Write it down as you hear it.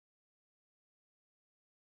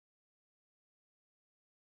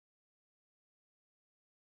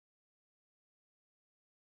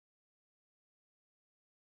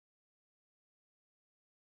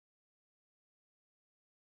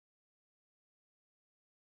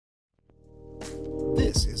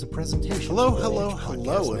This is a presentation. Hello, and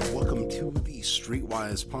welcome to the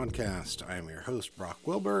Streetwise Podcast. I am your host, Brock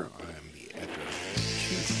Wilbur. I am the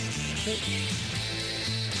editor-in-chief of Pitch,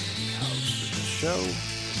 the host of the show,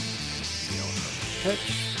 the owner of Pitch.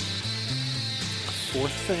 A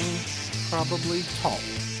fourth thing, probably tall.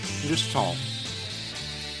 Just tall.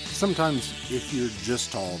 Sometimes, if you're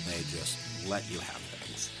just tall, they just let you have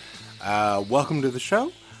things. Welcome to the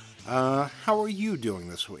show. How are you doing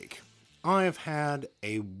this week? I've had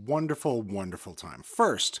a wonderful, wonderful time.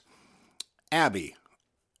 First, Abby,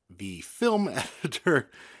 the film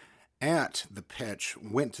editor at The Pitch,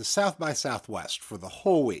 went to South by Southwest for the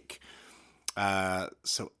whole week.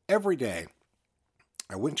 So every day,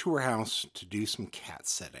 I went to her house to do some cat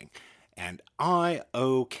sitting. And I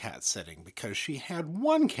owe cat sitting because she had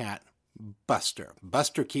one cat, Buster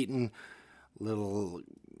Keaton, little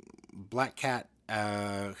black cat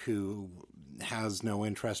who has no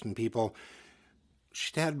interest in people.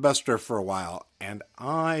 She'd had Buster for a while, and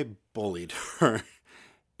I bullied her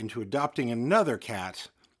into adopting another cat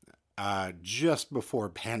just before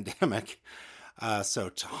pandemic.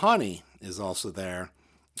 So Tahani is also there,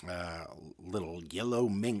 little yellow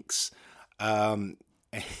minx. And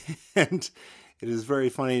it is very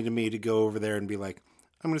funny to me to go over there and be like,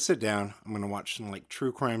 I'm going to sit down. I'm going to watch some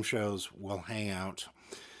true crime shows. We'll hang out.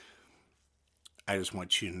 I just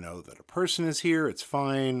want you to know that a person is here. It's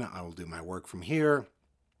fine. I will do my work from here.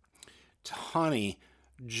 Tahani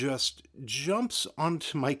just jumps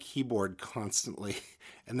onto my keyboard constantly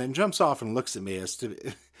and then jumps off and looks at me as to,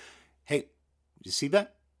 hey, you see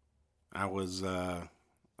that? I was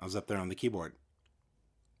up there on the keyboard.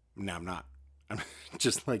 No, I'm not. I'm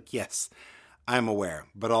just like, yes, I'm aware.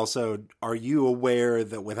 But also, are you aware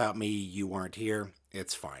that without me, you aren't here?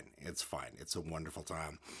 It's fine. It's fine. It's a wonderful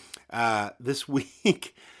time. This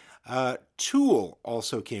week, Tool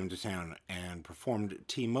also came to town and performed at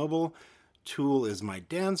T-Mobile. Tool is my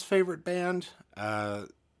dad's favorite band.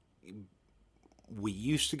 We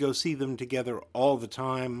used to go see them together all the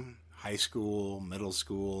time. High school, middle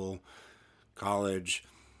school, college.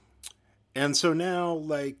 And so now,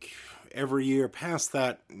 every year past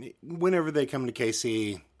that, whenever they come to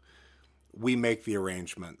KC, we make the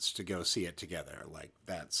arrangements to go see it together.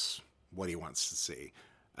 That's what he wants to see.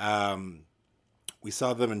 We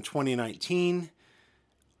saw them in 2019.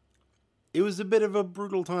 It was a bit of a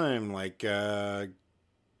brutal time,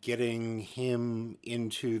 getting him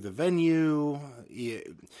into the venue.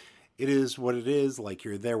 It is what it is.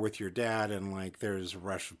 You're there with your dad, and there's a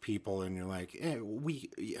rush of people, and you're like,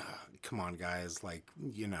 come on, guys,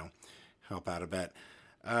 help out a bit.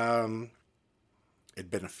 It'd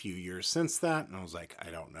been a few years since that, and I was like,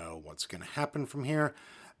 I don't know what's going to happen from here.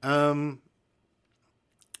 And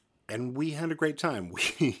we had a great time.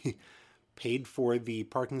 We paid for the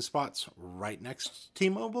parking spots right next to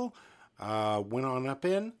T-Mobile, went on up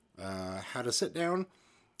in, had a sit down,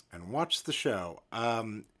 and watched the show.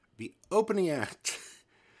 The opening act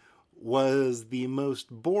was the most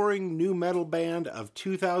boring nu metal band of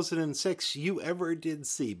 2006 you ever did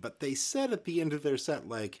see. But they said at the end of their set,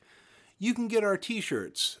 you can get our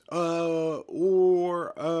t-shirts,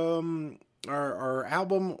 or our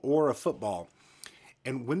album, or a football.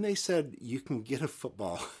 And when they said you can get a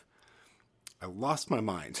football, I lost my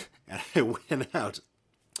mind. And I went out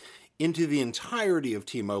into the entirety of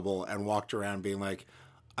T-Mobile and walked around being like,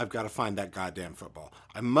 I've got to find that goddamn football.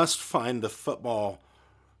 I must find the football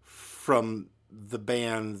from the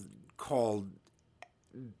band called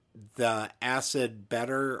The Acid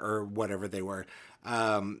Better, or whatever they were.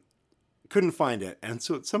 Couldn't find it. And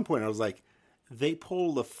so at some point I was like, they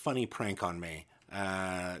pulled a funny prank on me.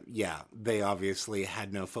 They obviously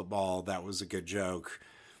had no football. That was a good joke.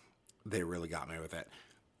 They really got me with it.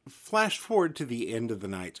 Flash forward to the end of the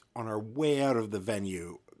night. On our way out of the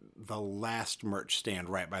venue, the last merch stand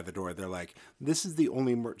right by the door, they're like, this is the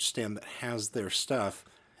only merch stand that has their stuff,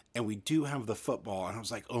 and we do have the football. And I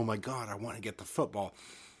was like, oh my God, I want to get the football.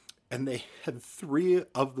 And they had 3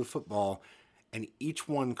 of the football, and each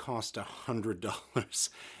one cost $100.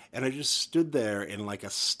 And I just stood there in a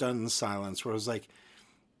stunned silence where I was like,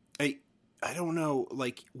 I don't know,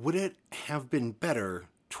 would it have been better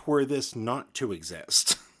were this not to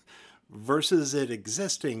exist versus it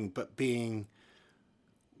existing but being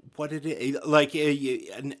what it is?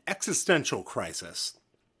 An existential crisis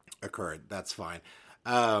occurred. That's fine.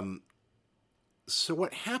 So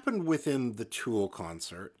what happened within the Tool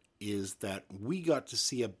concert is that we got to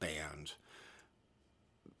see a band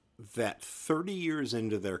that 30 years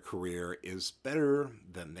into their career is better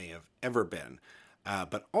than they have ever been.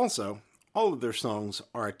 But also, all of their songs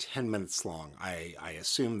are 10 minutes long. I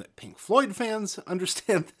assume that Pink Floyd fans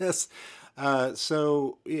understand this.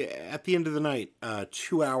 So yeah, at the end of the night,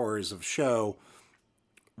 2 hours of show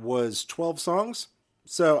was 12 songs.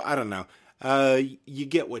 So I don't know. You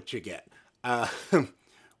get what you get. Uh,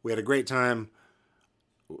 we had a great time.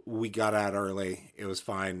 We got out early. It was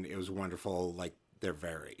fine. It was wonderful. Like, they're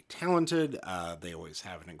very talented. They always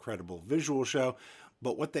have an incredible visual show.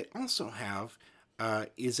 But what they also have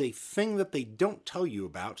is a thing that they don't tell you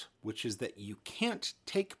about, which is that you can't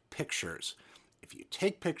take pictures. If you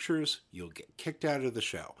take pictures, you'll get kicked out of the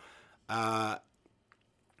show. And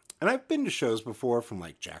I've been to shows before from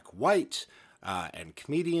like Jack White and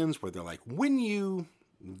comedians where they're like, when you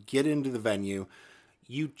get into the venue,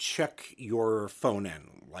 you check your phone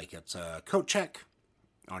in like it's a coat check.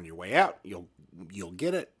 On your way out, you'll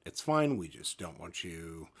get it. It's fine. We just don't want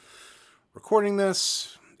you recording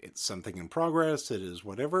this. It's something in progress. It is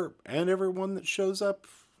whatever. And everyone that shows up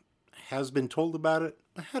has been told about it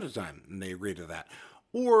ahead of time, and they agree to that.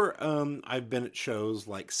 Or I've been at shows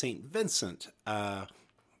like St. Vincent,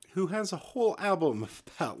 who has a whole album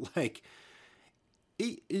about like,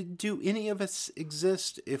 do any of us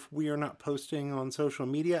exist if we are not posting on social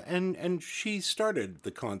media? And she started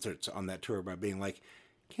the concerts on that tour by being like,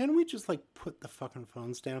 can we just like put the fucking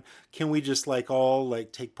phones down? Can we just like all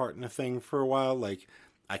like take part in a thing for a while? Like,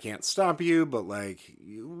 I can't stop you, but like,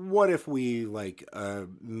 what if we like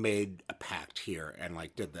made a pact here and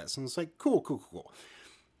like did this? And it's like, cool.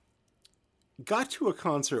 Got to a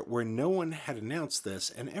concert where no one had announced this,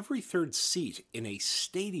 and every third seat in a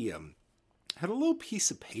stadium had a little piece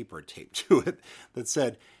of paper taped to it that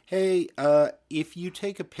said, hey, if you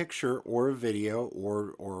take a picture or a video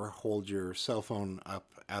or hold your cell phone up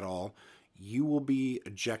at all, you will be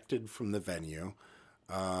ejected from the venue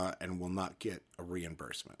and will not get a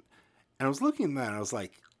reimbursement. And I was looking at that and I was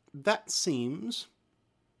like, that seems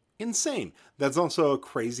insane. That's also a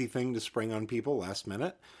crazy thing to spring on people last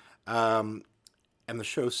minute. And the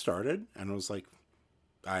show started and I was like,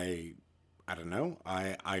 I don't know.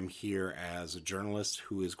 I'm here as a journalist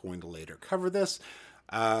who is going to later cover this.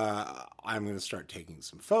 I'm going to start taking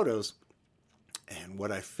some photos. And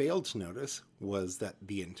what I failed to notice was that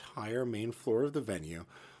the entire main floor of the venue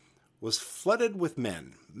was flooded with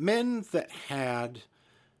men. Men that had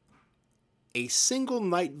a single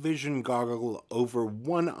night vision goggle over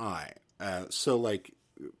one eye. So like,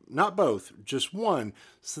 not both, just one.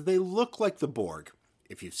 So they look like the Borg.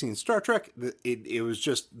 If you've seen Star Trek, it was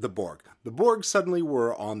just the Borg. The Borg suddenly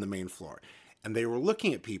were on the main floor. And they were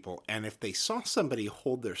looking at people, and if they saw somebody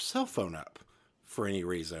hold their cell phone up for any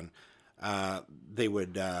reason, they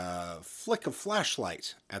would flick a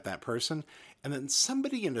flashlight at that person, and then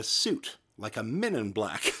somebody in a suit, like a Men in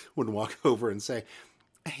Black, would walk over and say,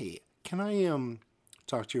 hey, can I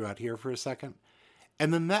talk to you out here for a second?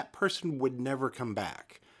 And then that person would never come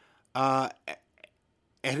back. And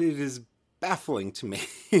it is baffling to me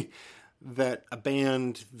that a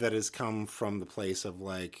band that has come from the place of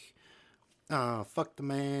like, fuck the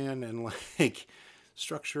man and like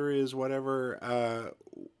structure is whatever,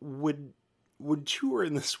 would tour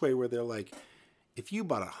in this way where they're like, if you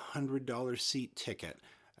bought $100 seat ticket,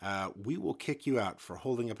 we will kick you out for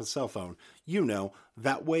holding up a cell phone. You know,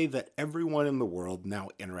 that way that everyone in the world now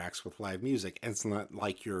interacts with live music. And it's not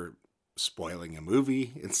like you're spoiling a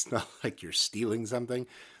movie. It's not like you're stealing something.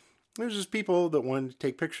 There's just people that wanted to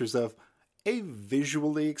take pictures of a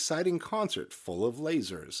visually exciting concert full of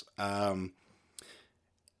lasers.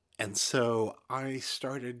 And so I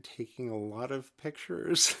started taking a lot of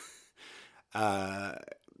pictures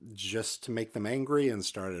just to make them angry and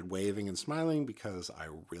started waving and smiling because I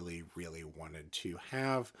really, really wanted to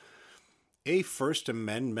have a First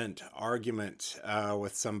Amendment argument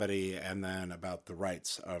with somebody and then about the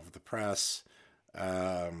rights of the press.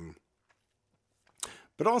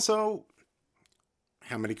 But also,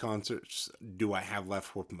 how many concerts do I have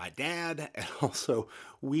left with my dad? And also,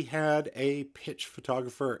 we had a pitch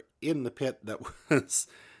photographer in the pit that was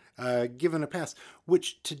given a pass,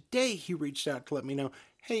 which today he reached out to let me know,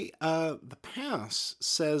 hey, the pass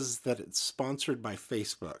says that it's sponsored by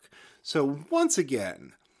Facebook. So once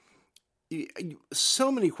again,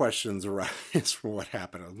 so many questions arise from what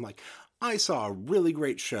happened. I'm like, I saw a really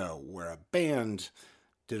great show where a band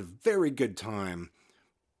did a very good time,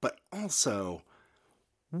 but also,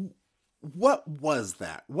 what was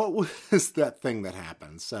that? What was that thing that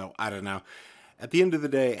happened? So, I don't know. At the end of the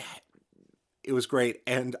day, it was great.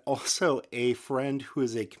 And also, a friend who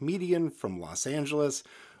is a comedian from Los Angeles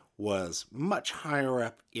was much higher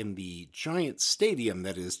up in the giant stadium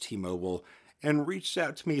that is T-Mobile and reached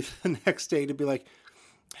out to me the next day to be like,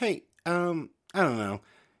 hey, I don't know.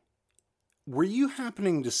 were you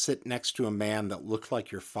happening to sit next to a man that looked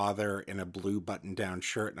like your father in a blue button-down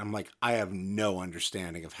shirt? And I'm like, I have no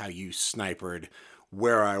understanding of how you snipered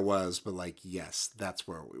where I was, but like, yes, that's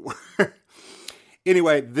where we were.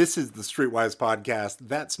 Anyway, this is the Streetwise Podcast.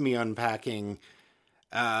 That's me unpacking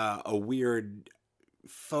a weird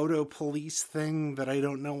photo police thing that I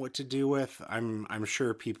don't know what to do with. I'm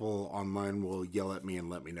sure people online will yell at me and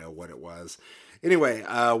let me know what it was. Anyway,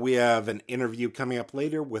 we have an interview coming up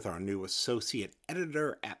later with our new associate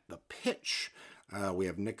editor at The Pitch. We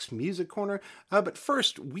have Nick's Music Corner. But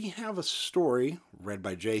first, we have a story read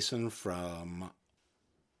by Jason from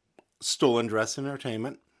Stolen Dress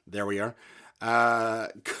Entertainment. There we are.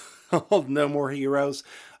 Called No More Heroes.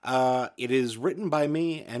 It is written by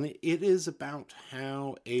me, and it is about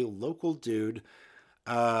how a local dude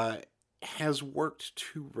has worked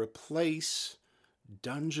to replace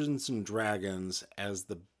Dungeons and Dragons as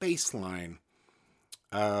the baseline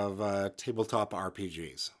of tabletop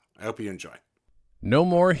RPGs. I hope you enjoy. No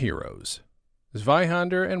More Heroes.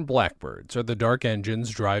 Zweihander and Blackbirds are the dark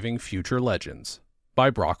engines driving future legends, by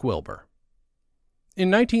Brock Wilbur. In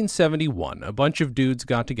 1971, a bunch of dudes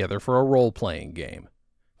got together for a role-playing game.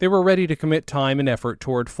 They were ready to commit time and effort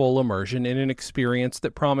toward full immersion in an experience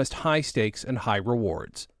that promised high stakes and high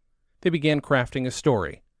rewards. They began crafting a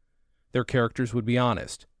story. Their characters would be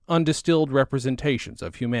honest, undistilled representations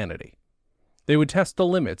of humanity. They would test the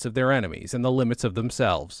limits of their enemies and the limits of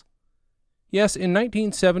themselves. Yes, in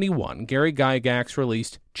 1971, Gary Gygax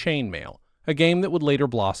released Chainmail, a game that would later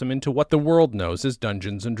blossom into what the world knows as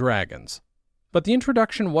Dungeons and Dragons. But the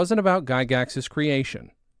introduction wasn't about Gygax's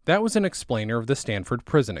creation. That was an explainer of the Stanford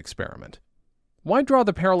prison experiment. Why draw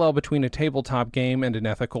the parallel between a tabletop game and an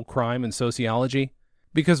ethical crime in sociology?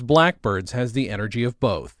 Because Blackbirds has the energy of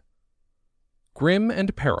both. Grim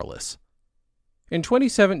and perilous. In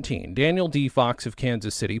 2017, Daniel D. Fox of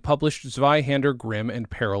Kansas City published Zweihander Grim and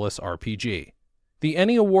Perilous RPG. The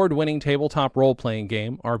Emmy Award-winning tabletop role-playing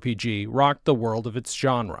game, RPG, rocked the world of its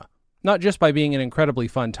genre, not just by being an incredibly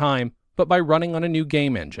fun time, but by running on a new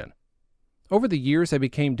game engine. Over the years, I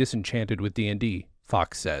became disenchanted with D&D,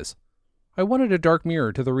 Fox says. I wanted a dark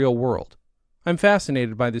mirror to the real world. I'm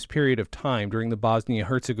fascinated by this period of time during the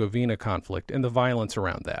Bosnia-Herzegovina conflict and the violence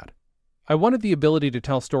around that. I wanted the ability to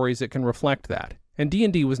tell stories that can reflect that, and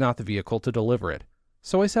D&D was not the vehicle to deliver it,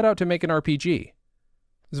 so I set out to make an RPG.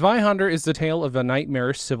 Zweihander is the tale of a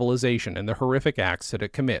nightmarish civilization and the horrific acts that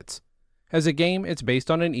it commits. As a game, it's based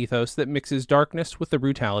on an ethos that mixes darkness with the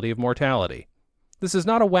brutality of mortality. This is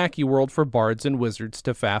not a wacky world for bards and wizards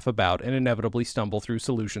to faff about and inevitably stumble through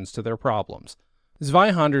solutions to their problems.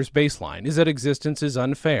 Zweihander's baseline is that existence is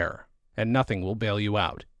unfair, and nothing will bail you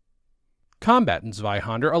out. Combat in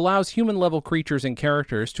Zweihander allows human-level creatures and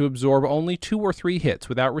characters to absorb only 2 or 3 hits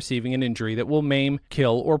without receiving an injury that will maim,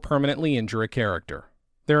 kill, or permanently injure a character.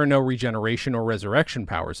 There are no regeneration or resurrection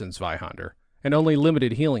powers in Zweihander, and only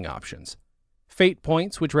limited healing options. Fate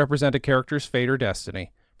points, which represent a character's fate or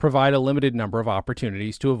destiny, provide a limited number of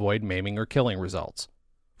opportunities to avoid maiming or killing results.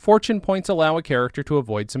 Fortune points allow a character to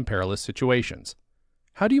avoid some perilous situations.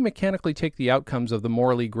 How do you mechanically take the outcomes of the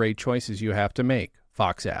morally gray choices you have to make?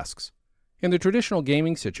 Fox asks. In the traditional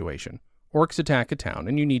gaming situation, orcs attack a town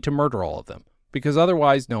and you need to murder all of them, because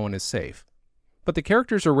otherwise no one is safe. But the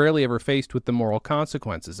characters are rarely ever faced with the moral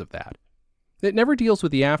consequences of that. It never deals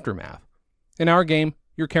with the aftermath. In our game,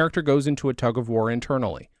 your character goes into a tug-of-war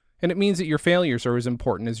internally, and it means that your failures are as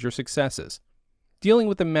important as your successes. Dealing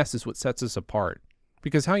with the mess is what sets us apart,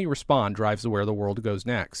 because how you respond drives where the world goes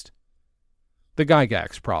next. The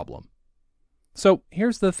Gygax problem. So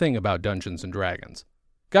here's the thing about Dungeons & Dragons.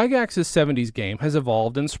 Gygax's 70s game has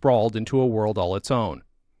evolved and sprawled into a world all its own.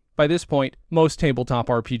 By this point, most tabletop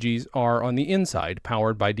RPGs are, on the inside,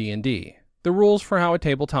 powered by D&D. The rules for how a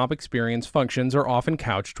tabletop experience functions are often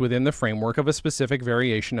couched within the framework of a specific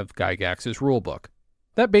variation of Gygax's rulebook.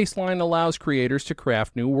 That baseline allows creators to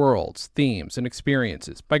craft new worlds, themes, and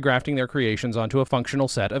experiences by grafting their creations onto a functional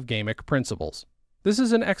set of gamic principles. This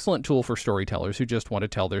is an excellent tool for storytellers who just want to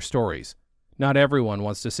tell their stories. Not everyone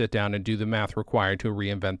wants to sit down and do the math required to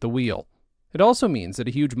reinvent the wheel. It also means that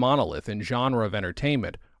a huge monolith in genre of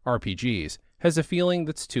entertainment, RPGs, has a feeling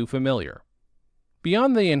that's too familiar.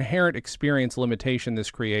 Beyond the inherent experience limitation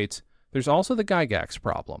this creates, there's also the Gygax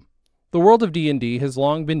problem. The world of D&D has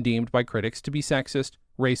long been deemed by critics to be sexist,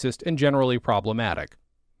 racist, and generally problematic.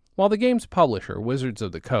 While the game's publisher, Wizards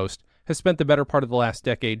of the Coast, has spent the better part of the last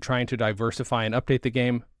decade trying to diversify and update the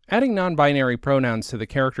game, adding non-binary pronouns to the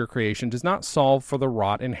character creation does not solve for the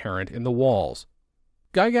rot inherent in the walls.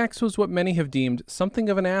 Gygax was what many have deemed something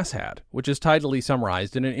of an asshat, which is tidily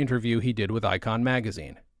summarized in an interview he did with Icon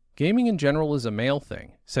magazine. Gaming in general is a male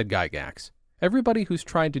thing, said Gygax. Everybody who's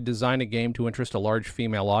tried to design a game to interest a large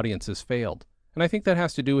female audience has failed, and I think that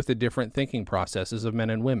has to do with the different thinking processes of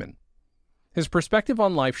men and women. His perspective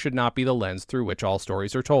on life should not be the lens through which all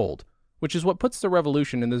stories are told, which is what puts the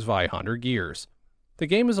revolution in the Zweihander gears. The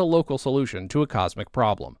game is a local solution to a cosmic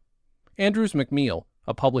problem. Andrews McMeel,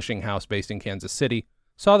 a publishing house based in Kansas City,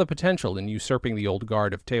 saw the potential in usurping the old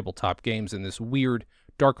guard of tabletop games in this weird,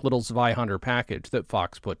 dark little Zweihander package that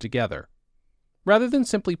Fox put together. Rather than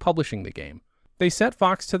simply publishing the game, they set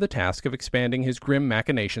Fox to the task of expanding his grim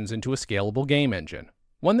machinations into a scalable game engine,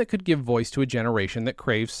 one that could give voice to a generation that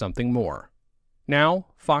craves something more. Now,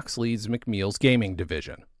 Fox leads McMeel's gaming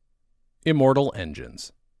division. Immortal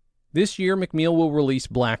Engines. This year, McMeel will release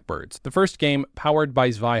Blackbirds, the first game powered by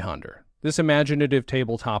Zweihander. This imaginative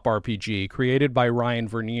tabletop RPG, created by Ryan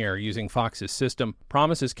Vernier using Fox's system,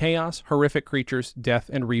 promises chaos, horrific creatures, death,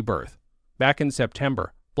 and rebirth. Back in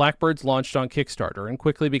September, Blackbirds launched on Kickstarter and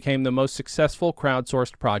quickly became the most successful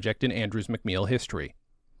crowdsourced project in Andrews McMeel history.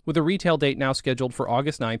 With a retail date now scheduled for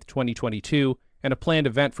August 9th, 2022, and a planned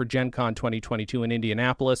event for Gen Con 2022 in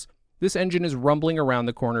Indianapolis, this engine is rumbling around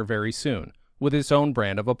the corner very soon, with its own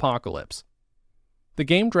brand of apocalypse. The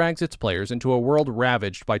game drags its players into a world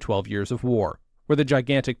ravaged by 12 years of war, where the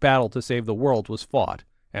gigantic battle to save the world was fought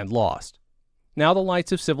and lost. Now the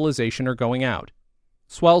lights of civilization are going out.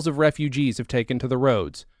 Swells of refugees have taken to the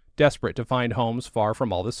roads, desperate to find homes far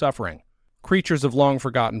from all the suffering. Creatures of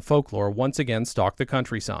long-forgotten folklore once again stalk the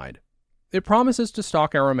countryside. It promises to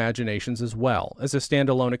stalk our imaginations as well, as a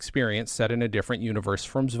standalone experience set in a different universe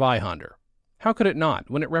from Zweihander. How could it not,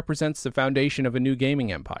 when it represents the foundation of a new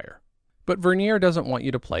gaming empire? But Vernier doesn't want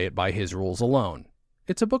you to play it by his rules alone.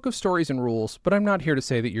 It's a book of stories and rules, but I'm not here to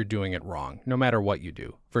say that you're doing it wrong, no matter what you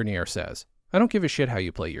do, Vernier says. I don't give a shit how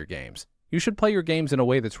you play your games. You should play your games in a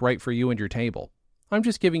way that's right for you and your table. I'm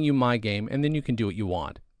just giving you my game, and then you can do what you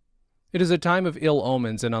want. It is a time of ill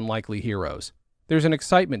omens and unlikely heroes. There's an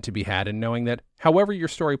excitement to be had in knowing that, however your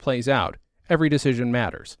story plays out, every decision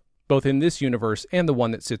matters, both in this universe and the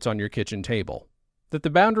one that sits on your kitchen table. That the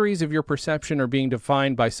boundaries of your perception are being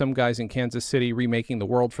defined by some guys in Kansas City remaking the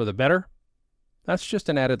world for the better? That's just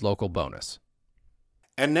an added local bonus.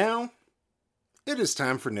 And now, it is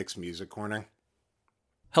time for Nick's Music Corner.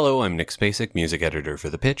 Hello, I'm Nick Spacek, music editor for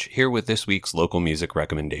The Pitch, here with this week's local music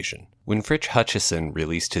recommendation. When Fritz Hutchison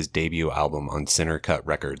released his debut album on Center Cut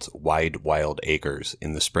Records, Wide Wild Acres,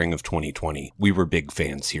 in the spring of 2020, we were big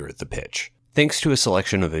fans here at The Pitch. Thanks to a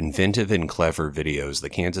selection of inventive and clever videos, the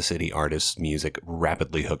Kansas City artist's music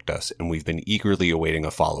rapidly hooked us, and we've been eagerly awaiting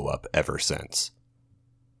a follow-up ever since.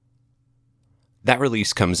 That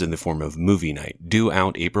release comes in the form of Movie Night, due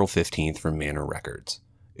out April 15th from Manor Records.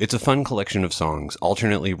 It's a fun collection of songs,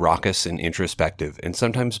 alternately raucous and introspective, and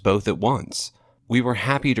sometimes both at once. We were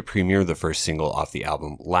happy to premiere the first single off the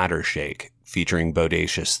album, Ladder Shake, featuring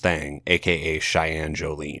Bodacious Thang, aka Cheyenne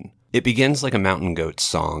Jolene. It begins like a Mountain Goats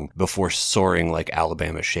song before soaring like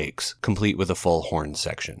Alabama Shakes, complete with a full horn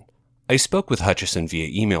section. I spoke with Hutchison via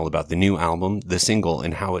email about the new album, the single,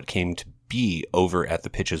 and how it came to be over at The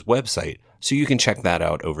Pitch's website, so you can check that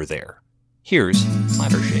out over there. Here's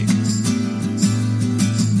Ladder Shake.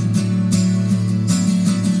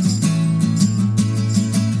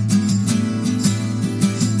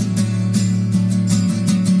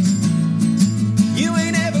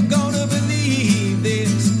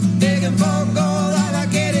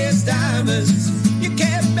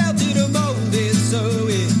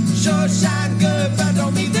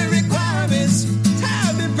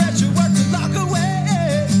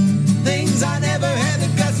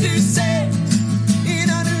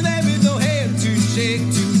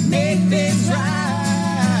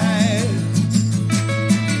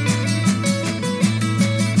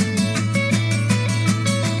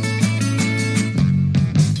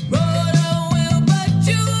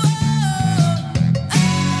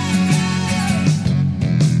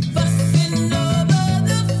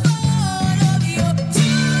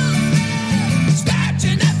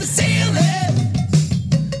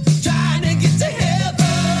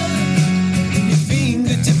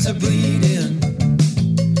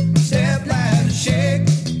 Step ladder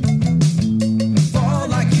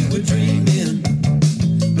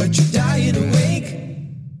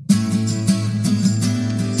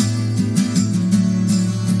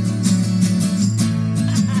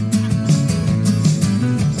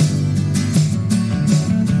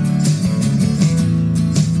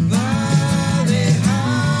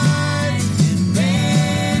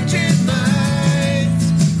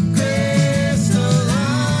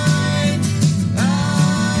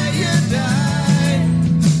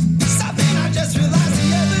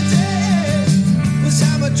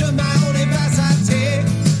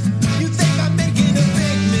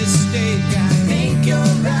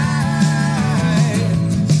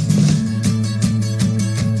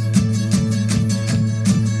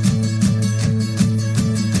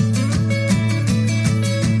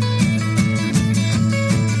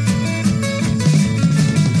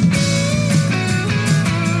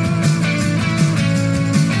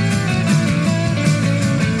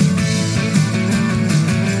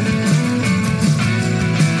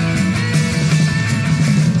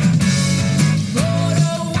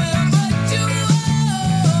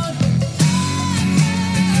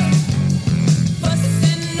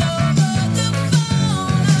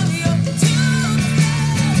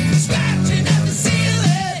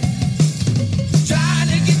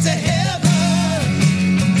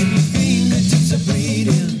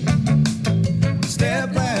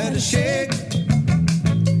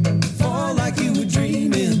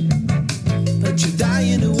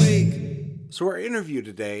interview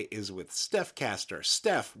today is with Steph Castor.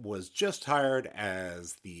 Steph was just hired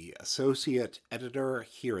as the associate editor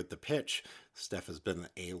here at The Pitch. Steph has been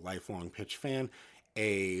a lifelong Pitch fan,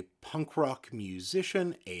 a punk rock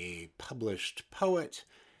musician, a published poet,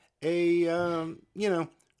 a,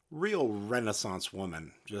 real Renaissance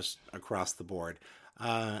woman just across the board.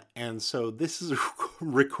 And so this is a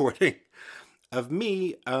recording of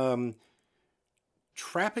me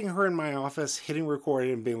trapping her in my office, hitting record,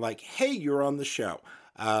 and being like, hey, you're on the show,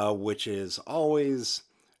 which is always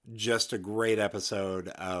just a great episode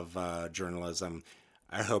of journalism.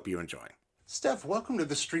 I hope you enjoy. Steph, welcome to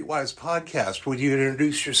the Streetwise podcast. Would you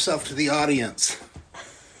introduce yourself to the audience?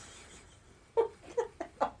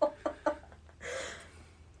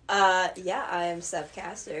 Yeah, I am Steph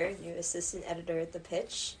Castor, new assistant editor at The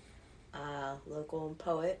Pitch, local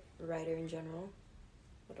poet, writer in general.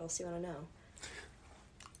 What else do you want to know?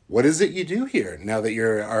 What is it you do here now that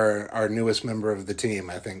you're our newest member of the team?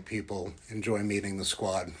 I think people enjoy meeting the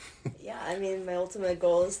squad. Yeah, I mean, my ultimate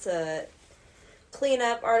goal is to clean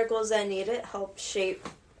up articles that need it, help shape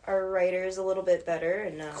our writers a little bit better.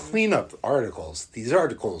 And Clean up articles? These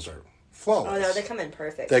articles are flawless. Oh, no, they come in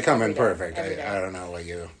perfect. They come in perfect. Every day. I don't know what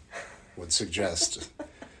you would suggest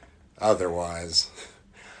otherwise.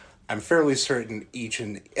 I'm fairly certain each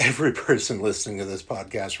and every person listening to this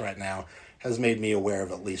podcast right now has made me aware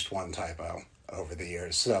of at least one typo over the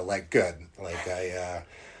years. So, good.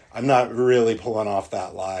 I'm not really pulling off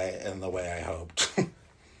that lie in the way I hoped.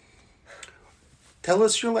 Tell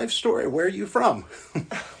us your life story. Where are you from?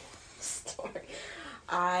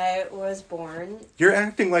 I was born... You're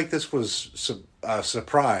acting like this was a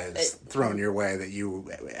surprise thrown your way that you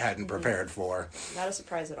hadn't prepared for. Not a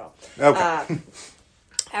surprise at all. Okay.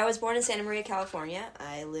 I was born in Santa Maria, California.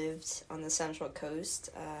 I lived on the Central Coast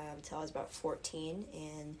until I was about 14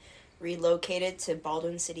 and relocated to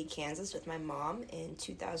Baldwin City, Kansas with my mom in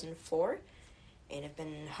 2004 and have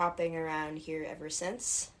been hopping around here ever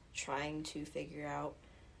since, trying to figure out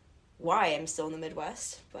why I'm still in the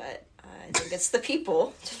Midwest, but I think it's the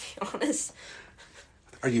people, to be honest.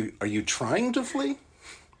 Are you trying to flee?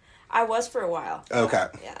 I was for a while. Okay.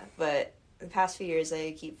 Yeah, but the past few years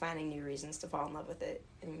I keep finding new reasons to fall in love with it,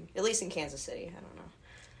 at least in Kansas City. I don't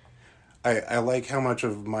know. I like how much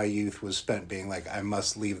of my youth was spent being like, I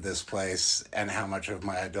must leave this place, and how much of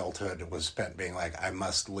my adulthood was spent being like, I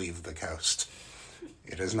must leave the coast.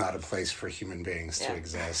 It is not a place for human beings to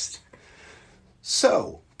exist.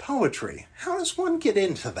 So, poetry. How does one get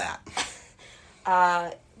into that?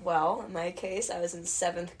 Well, in my case, I was in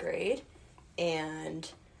 7th grade, and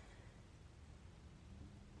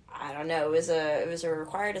I don't know, it was a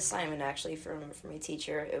required assignment, actually, from a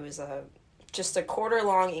teacher. It was just a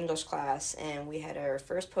quarter-long English class, and we had our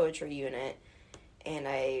first poetry unit, and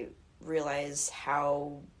I realized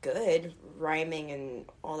how good rhyming and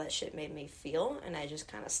all that shit made me feel, and I just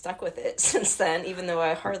kind of stuck with it since then, even though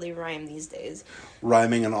I hardly rhyme these days.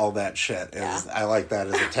 Rhyming and all that shit is, I like that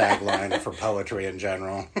as a tagline for poetry in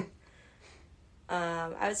general.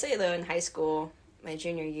 I would say, though, in high school, my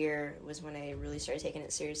junior year was when I really started taking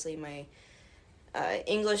it seriously. My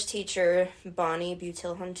English teacher, Bonnie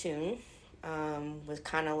Butil-Huntoon, was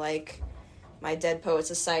kind of like my Dead Poet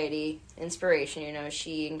Society inspiration. You know,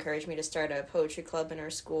 she encouraged me to start a poetry club in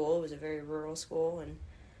her school. It was a very rural school, and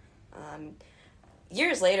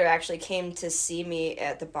years later actually came to see me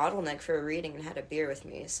at the Bottleneck for a reading and had a beer with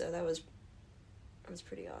me. So that was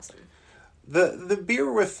pretty awesome. The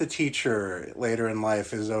beer with the teacher later in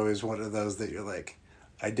life is always one of those that you're like,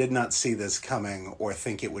 I did not see this coming or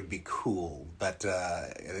think it would be cool, but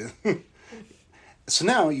so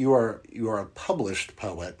now you are a published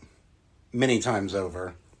poet many times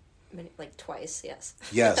over. Like twice, yes.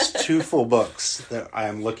 Yes, 2 full books that I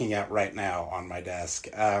am looking at right now on my desk.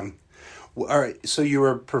 All right, so you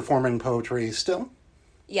are performing poetry still?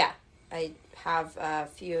 Yeah, I have a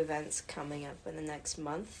few events coming up in the next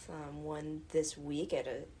month. One this week at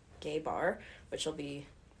a gay bar, which will be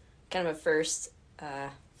kind of a first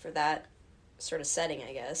for that sort of setting,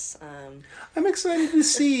 I guess. I'm excited to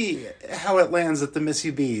see how it lands at the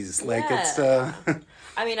Missy B's. It's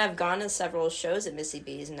I mean, I've gone to several shows at Missy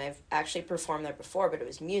B's, and I've actually performed there before, but it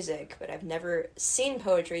was music. But I've never seen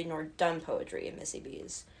poetry nor done poetry at Missy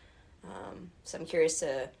B's. So I'm curious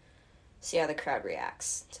to see how the crowd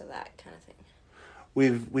reacts to that kind of thing.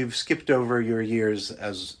 We've skipped over your years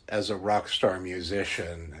as a rock star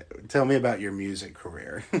musician. Tell me about your music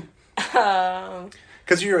career.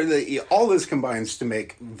 Because all this combines to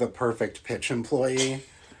make the perfect pitch employee.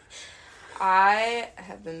 I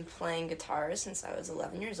have been playing guitar since I was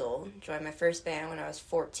 11 years old. Joined my first band when I was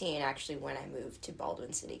 14, actually when I moved to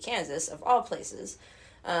Baldwin City, Kansas, of all places.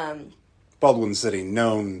 Baldwin City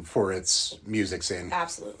known for its music scene.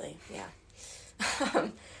 Absolutely, yeah.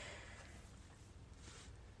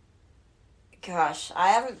 Gosh, I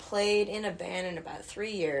haven't played in a band in about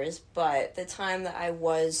 3 years, but the time that I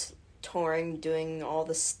was touring, doing all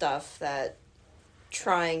the stuff that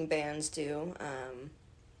trying bands do,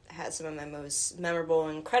 I had some of my most memorable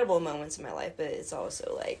and incredible moments in my life, but it's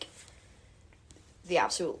also, like, the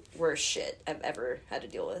absolute worst shit I've ever had to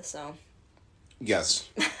deal with, so... Yes,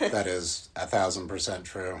 that is 1,000%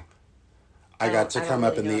 true. I got to come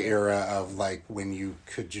up in the era of, like, when you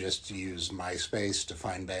could just use MySpace to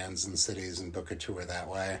find bands in cities and book a tour that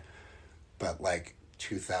way. But, like,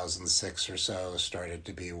 2006 or so started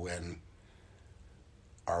to be when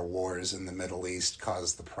our wars in the Middle East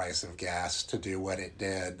caused the price of gas to do what it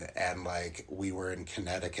did. And, like, we were in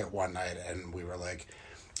Connecticut one night and we were like,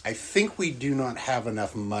 I think we do not have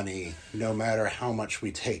enough money, no matter how much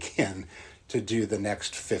we take in, to do the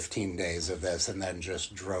next 15 days of this, and then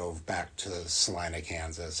just drove back to Salina,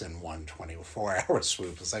 Kansas in one 24-hour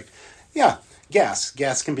swoop. It's like, yeah,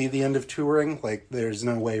 gas can be the end of touring. Like, there's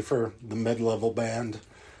no way for the mid-level band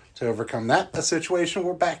to overcome that. A situation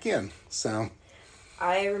we're back in, so.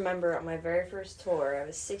 I remember on my very first tour, I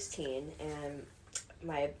was 16, and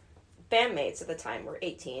my bandmates at the time were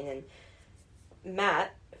 18, and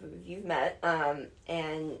Matt, who you've met,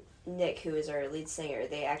 and Nick, who is our lead singer,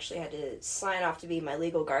 they actually had to sign off to be my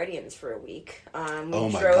legal guardians for a week. We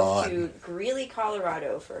drove to Greeley,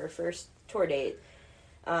 Colorado for our first tour date.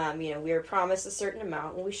 We were promised a certain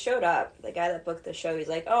amount. When we showed up, the guy that booked the show, he's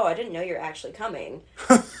like, oh, I didn't know you're actually coming.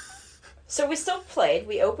 So we still played.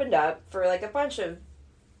 We opened up for, like, a bunch of,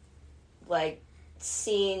 like,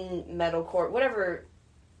 scene, metalcore, whatever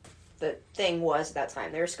the thing was at that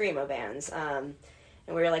time. They were screamo bands. And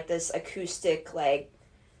we were, like, this acoustic, like,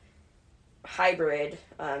 hybrid,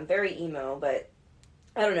 very emo, but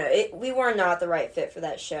I don't know, we were not the right fit for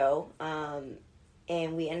that show,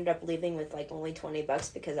 and we ended up leaving with, like, only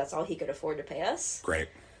 $20 because that's all he could afford to pay us. Great.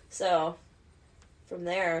 So from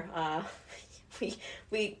there,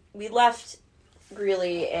 we left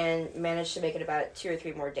Greeley and managed to make it about 2 or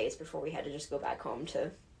 3 more days before we had to just go back home to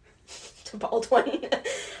Baldwin,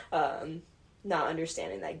 not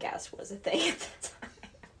understanding that gas was a thing at that time.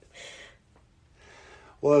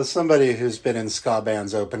 Well, as somebody who's been in ska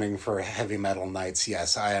bands opening for heavy metal nights,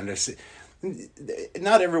 yes, I understand.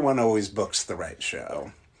 Not everyone always books the right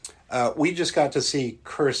show. We just got to see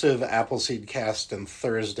Cursive Appleseed Cast on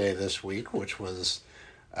Thursday this week, which was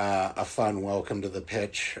a fun welcome to the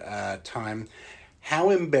pitch time.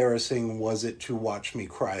 How embarrassing was it to watch me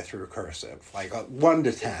cry through Cursive? Like 1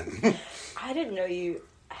 to 10. I didn't know you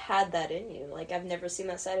had that in you. Like, I've never seen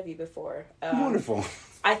that side of you before. Wonderful.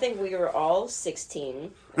 I think we were all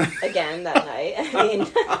 16 again that night. I mean,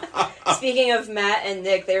 speaking of Matt and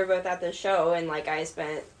Nick, they were both at the show, and, like, I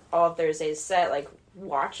spent all of Thursday's set, like,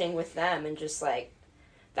 watching with them, and just, like,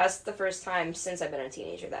 that's the first time since I've been a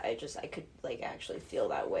teenager that I could, like, actually feel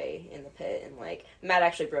that way in the pit, and, like, Matt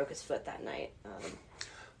actually broke his foot that night.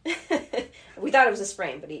 We thought it was a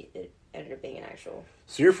sprain, but it ended up being an actual...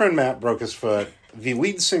 So your friend Matt broke his foot. The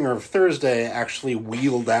lead singer of Thursday actually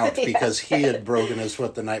wheeled out because he had broken his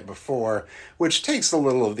foot the night before, which takes a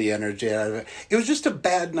little of the energy out of it. It was just a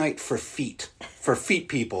bad night for feet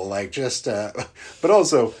people, like just, but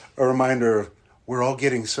also a reminder, we're all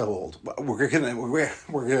getting so old. We're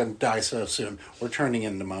gonna die so soon. We're turning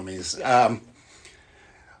into mummies. Yeah.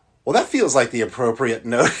 Well, that feels like the appropriate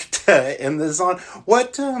note to end this on.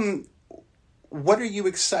 What are you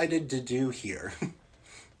excited to do here?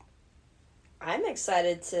 I'm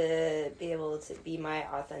excited to be able to be my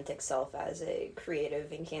authentic self as a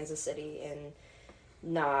creative in Kansas City and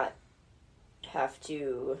not have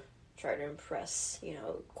to try to impress,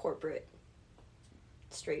 corporate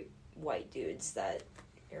straight white dudes that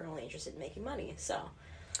are only interested in making money. So,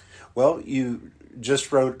 well, you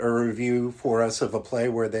just wrote a review for us of a play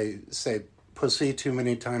where they say pussy too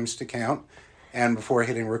many times to count, and before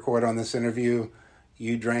hitting record on this interview,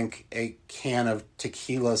 you drank a can of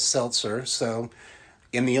tequila seltzer. So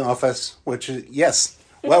in the office, which is, yes,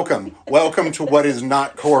 welcome to what is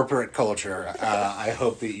not corporate culture. I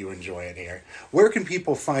hope that you enjoy it here. Where can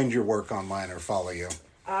people find your work online or follow you?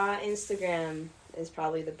 Instagram is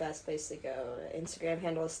probably the best place to go. Instagram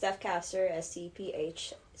handle is Steph Castor,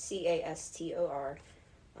 STPHCASTOR.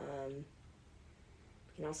 You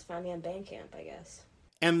can also find me on Bandcamp, I guess.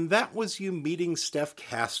 And that was you meeting Steph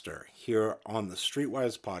Castor here on the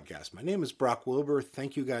Streetwise podcast. My name is Brock Wilbur.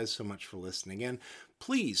 Thank you guys so much for listening in.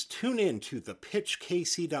 Please tune in to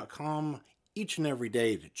thepitchkc.com each and every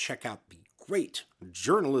day to check out the great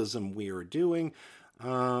journalism we are doing.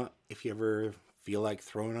 If you ever feel like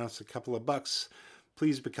throwing us a couple of bucks,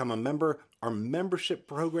 please become a member. Our membership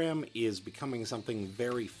program is becoming something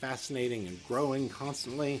very fascinating and growing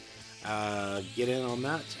constantly. Get in on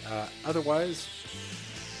that. Otherwise,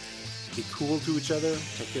 be cool to each other,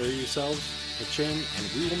 take care of yourselves, pitch in,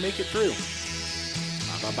 and we will make it through.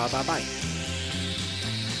 Bye, bye, bye, bye, bye.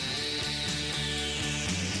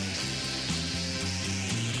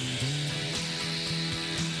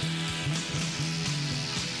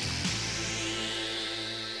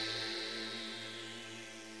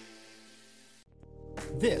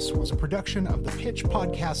 This was a production of the Pitch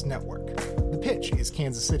Podcast Network. The Pitch is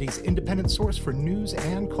Kansas City's independent source for news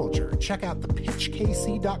and culture. Check out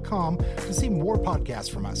thepitchkc.com to see more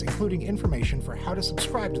podcasts from us, including information for how to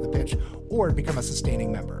subscribe to The Pitch or become a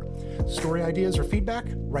sustaining member. Story ideas or feedback?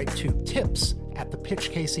 Write to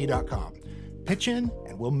tips@thepitchkc.com. Pitch in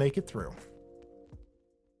and we'll make it through.